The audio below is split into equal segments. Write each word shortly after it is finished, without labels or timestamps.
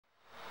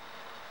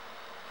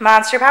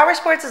Monster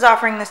Powersports is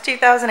offering this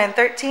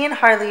 2013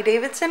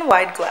 Harley-Davidson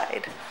Wide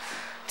Glide.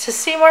 To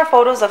see more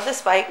photos of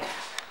this bike,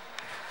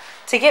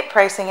 to get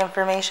pricing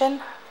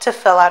information, to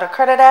fill out a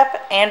credit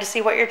app, and to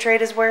see what your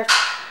trade is worth,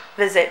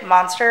 visit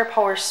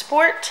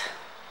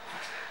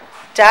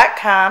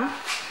monsterpowersport.com.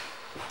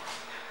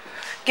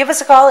 Give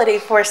us a call at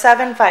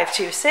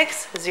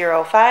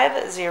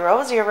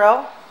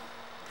 847-526-0500.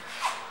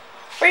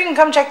 Or you can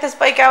come check this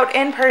bike out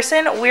in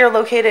person. We are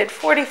located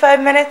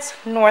 45 minutes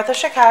north of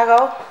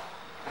Chicago.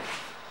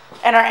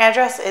 And our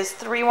address is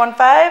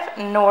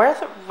 315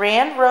 North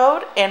Rand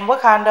Road in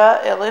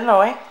Wauconda,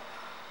 Illinois.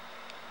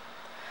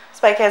 This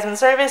bike has been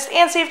serviced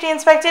and safety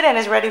inspected and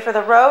is ready for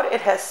the road.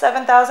 It has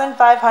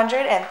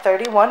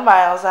 7,531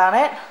 miles on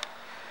it.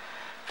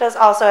 Does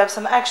also have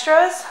some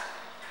extras.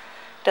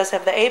 Does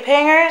have the ape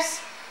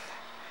hangers.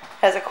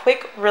 Has a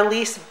quick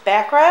release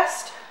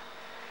backrest.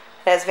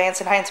 It has Vance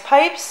 & Hines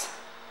pipes.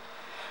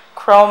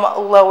 Chrome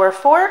lower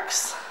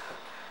forks.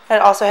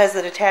 It also has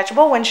the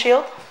detachable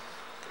windshield.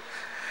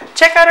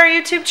 Check out our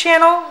YouTube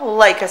channel,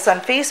 like us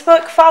on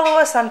Facebook, follow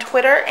us on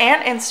Twitter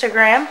and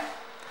Instagram.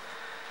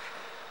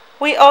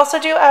 We also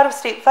do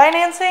out-of-state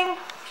financing,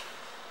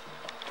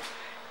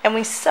 and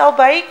we sell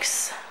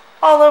bikes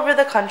all over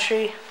the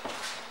country.